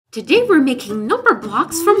Today we're making number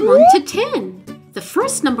blocks from 1 to 10. The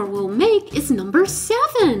first number we'll make is number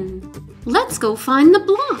 7. Let's go find the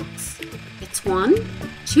blocks. It's 1,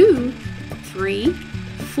 2, 3,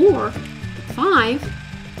 4, 5,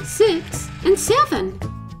 6, and 7.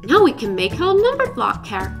 Now we can make our number block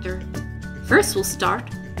character. First we'll start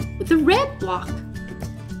with the red block.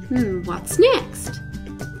 What's next?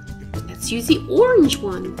 Let's use the orange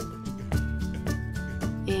one.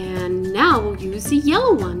 And now we'll use the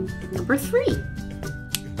yellow one, number 3.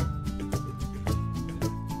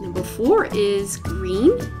 Number 4 is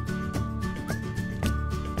green.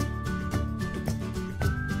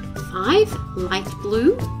 5, light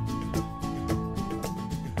blue.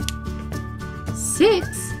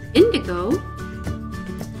 6, indigo.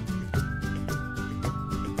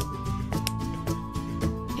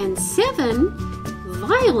 And 7,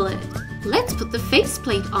 violet. Let's put the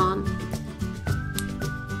faceplate on.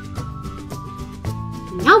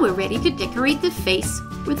 Now we're ready to decorate the face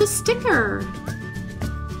with a sticker.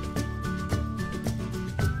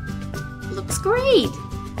 Looks great!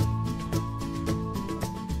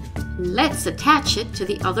 Let's attach it to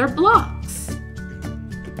the other blocks.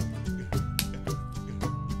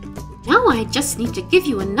 Now I just need to give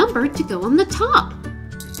you a number to go on the top.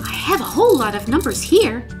 I have a whole lot of numbers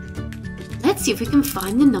here. Let's see if we can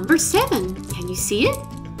find the number 7. Can you see it?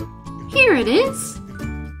 Here it is.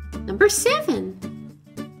 Number 7.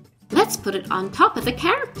 Let's put it on top of the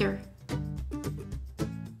character.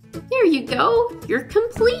 There you go, you're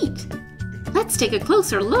complete. Let's take a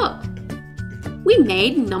closer look. We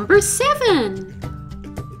made number 7.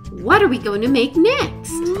 What are we going to make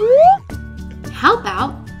next? How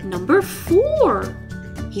about number 4?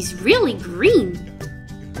 He's really green.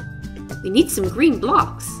 We need some green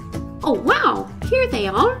blocks. Oh wow, here they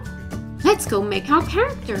are. Let's go make our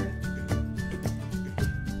character.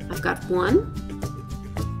 I've got 1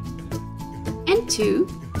 and 2.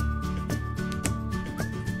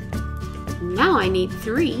 Now I need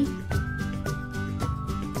 3.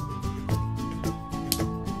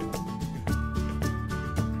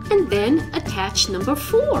 And then attach number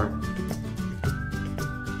 4.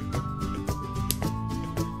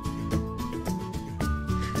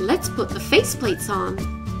 Let's put the faceplates on.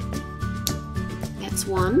 That's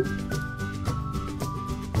 1,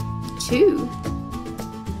 2,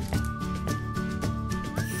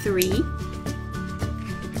 3,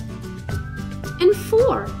 and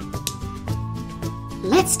 4.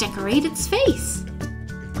 Let's decorate its face.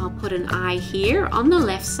 I'll put an eye here on the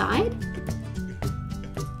left side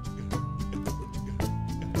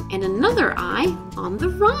and another eye on the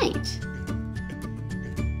right.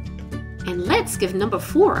 And let's give number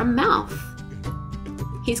 4 a mouth.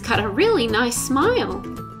 He's got a really nice smile.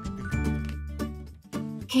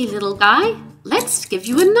 Hey little guy, let's give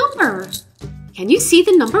you a number. Can you see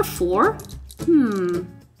the number 4?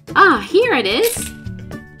 Here it is.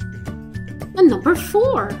 The number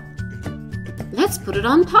 4. Let's put it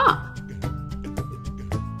on top.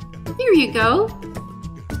 There you go.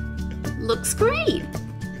 Looks great.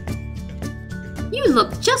 You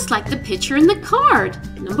look just like the picture in the card,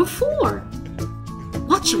 number 4.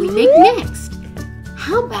 What should we make next?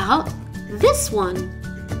 How about this one?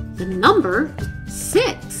 The number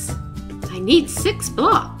 6. I need 6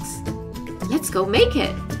 blocks. Let's go make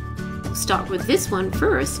it. We'll start with this one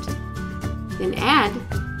first. Then add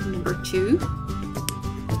number 2.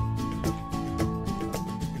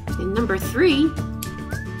 Then number 3.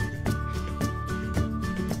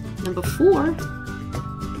 Number 4.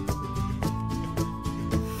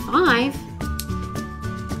 5.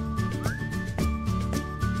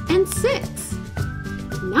 And 6.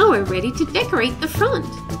 Now we're ready to decorate the front.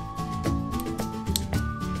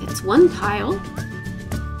 It's 1 tile.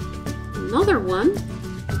 Another one.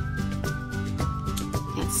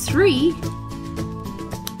 That's 3,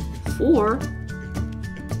 4,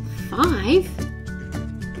 5,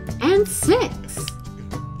 and 6.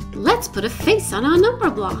 Let's put a face on our number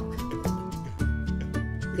block.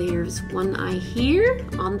 There's one eye here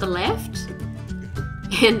on the left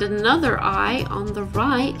and another eye on the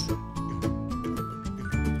right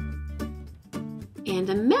and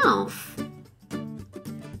a mouth.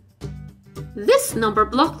 This number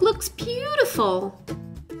block looks beautiful.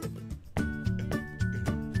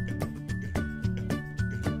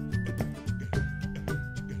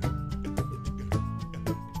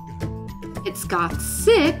 It's got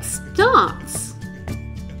 6 dots.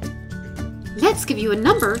 Let's give you a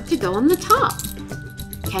number to go on the top.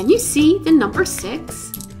 Can you see the number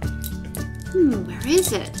 6? Where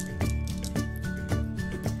is it?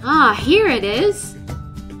 Here it is.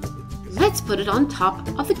 Let's put it on top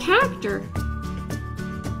of the character.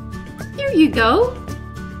 There you go.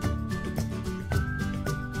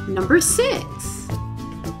 number 6.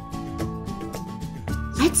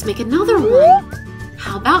 Let's make another one.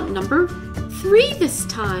 How about number 3 this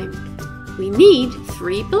time? We need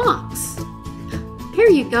 3 blocks. Here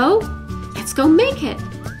you go. Let's go make it.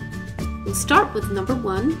 We'll start with number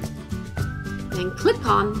 1, then click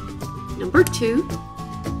on number 2,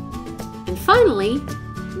 and finally,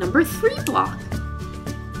 number 3 block.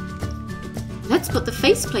 Let's put the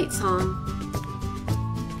faceplates on.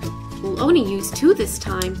 We'll only use 2 this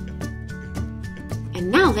time. And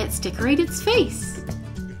now let's decorate its face.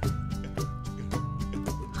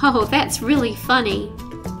 Oh, that's really funny.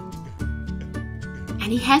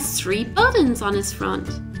 And he has 3 buttons on his front.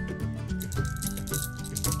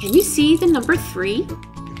 Can you see the number 3?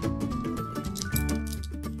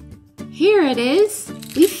 Here it is.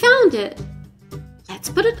 We found it. Let's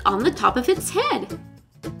put it on the top of its head.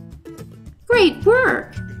 Great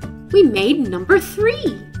work! We made number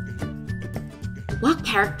 3. What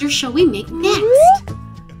character shall we make next?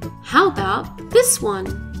 How about this one,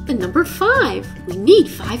 the number 5? We need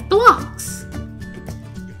 5 blocks.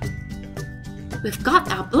 We've got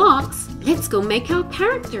our blocks. Let's go make our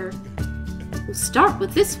character. We'll start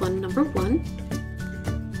with this one, number 1,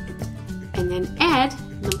 and then add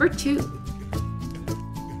number 2.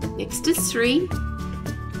 Next is 3,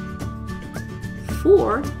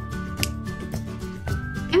 4,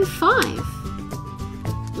 and 5.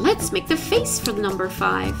 Let's make the face for number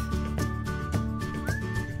 5.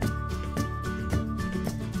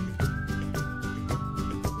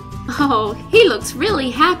 Oh, he looks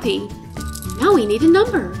really happy. Now we need a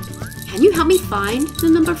number. Can you help me find the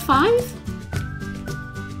number 5?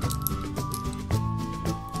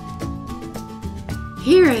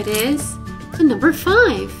 Here it is, the number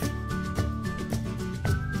 5.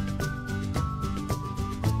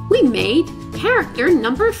 We made character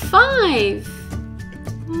number 5.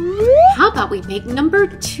 How about we make number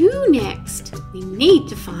 2 next? We need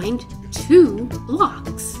to find 2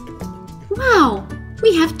 blocks. Wow,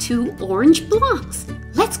 we have 2 orange blocks.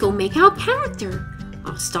 Let's go make our character.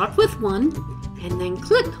 I'll start with 1 and then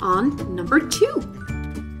click on number 2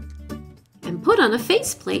 and put on a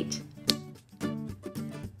faceplate.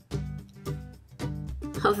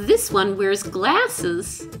 Oh, this one wears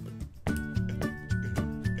glasses.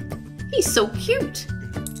 He's so cute.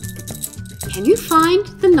 Can you find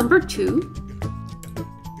the number 2?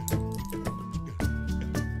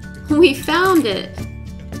 We found it.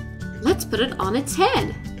 Let's put it on its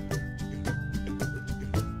head.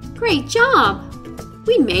 Great job!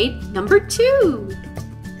 We made number 2.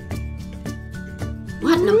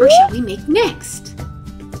 What number shall we make next?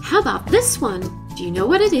 How about this one? Do you know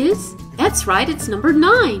what it is? That's right, it's number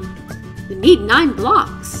 9. We need 9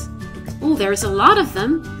 blocks. Oh, there's a lot of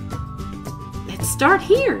them. Let's start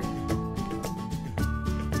here.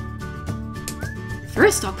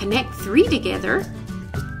 First, I'll connect 3 together.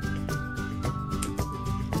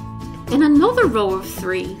 Then another row of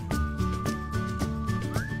 3.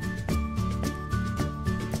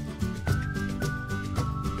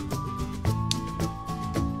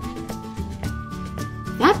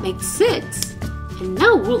 That makes 6. And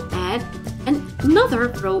now we'll add another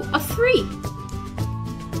row of 3.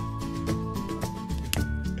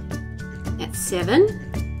 That's 7,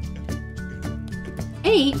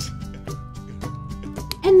 8,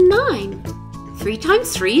 and 9. 3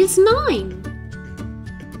 times 3 is 9.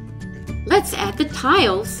 Let's add the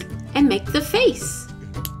tiles and make the face.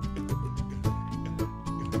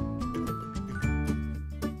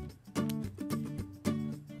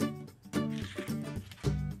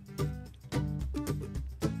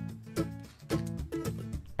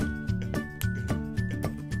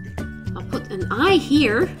 I'll put an eye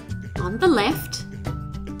here on the left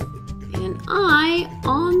and an eye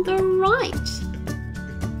on the right.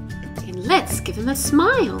 And let's give him a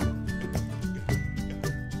smile.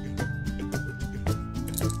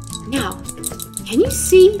 Now, can you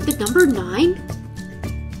see the number 9?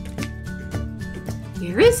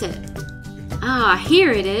 Where is it? Ah,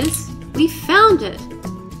 here it is. We found it.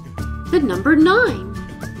 The number 9.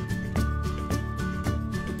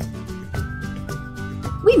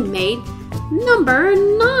 We made number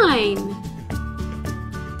 9.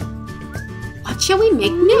 What shall we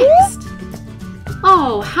make next?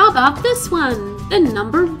 Oh, how about this one? The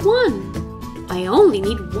number 1. I only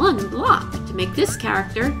need 1 block to make this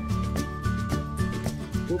character.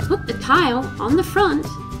 We'll put the tile on the front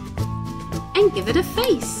and give it a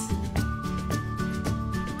face.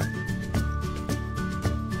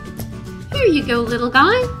 Here you go, little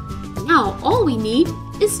guy. Now all we need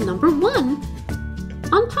is number 1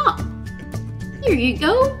 on top. Here you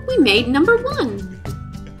go, we made number 1.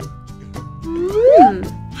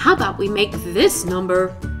 How about we make this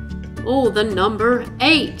number? Oh, the number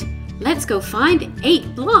 8. Let's go find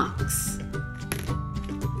 8 blocks.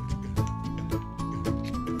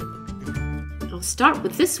 I'll start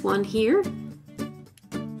with this one here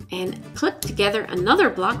and click together another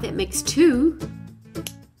block that makes 2,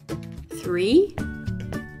 3,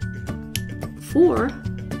 4,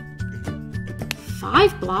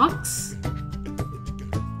 5 blocks,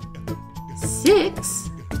 6,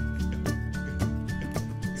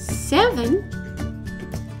 7,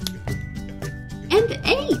 and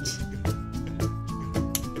 8.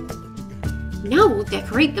 Now we'll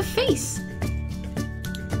decorate the face.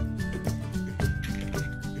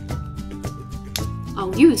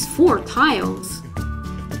 I'll use 4 tiles.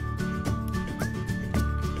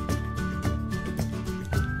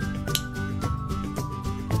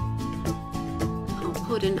 I'll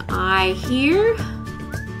put an eye here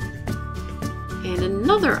and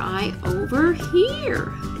another eye over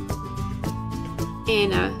here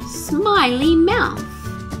and a smiley mouth.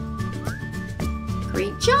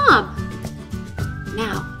 Great job!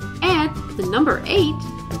 Now add the number 8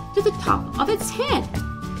 to the top of its head.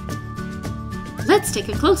 Let's take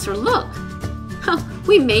a closer look. Oh,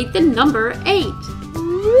 we made the number 8.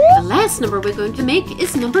 The last number we're going to make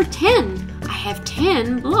is number 10. I have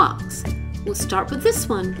 10 blocks. We'll start with this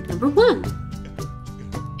one, number 1.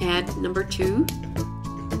 Add number 2.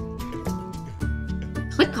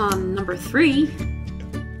 Click on number 3.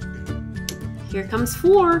 Here comes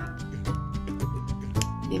 4.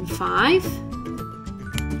 Then 5.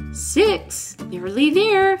 6. Nearly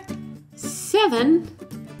there. 7.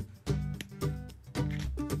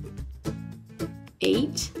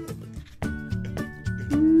 8,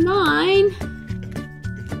 9,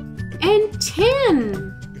 and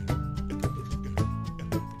 10.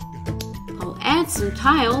 I'll add some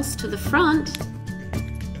tiles to the front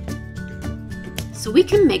so we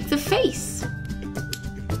can make the face.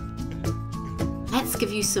 Let's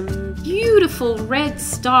give you some beautiful red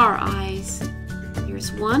star eyes.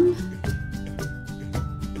 Here's 1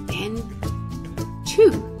 and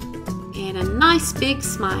 2 and a nice big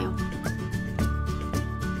smile.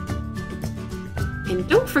 And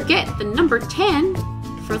don't forget the number 10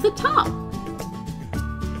 for the top.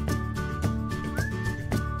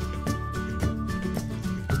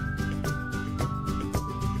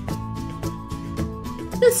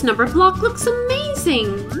 This number block looks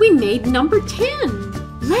amazing! We made number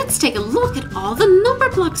 10. Let's take a look at all the number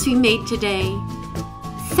blocks we made today.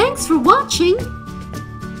 Thanks for watching!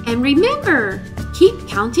 And remember, keep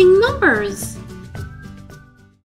counting numbers.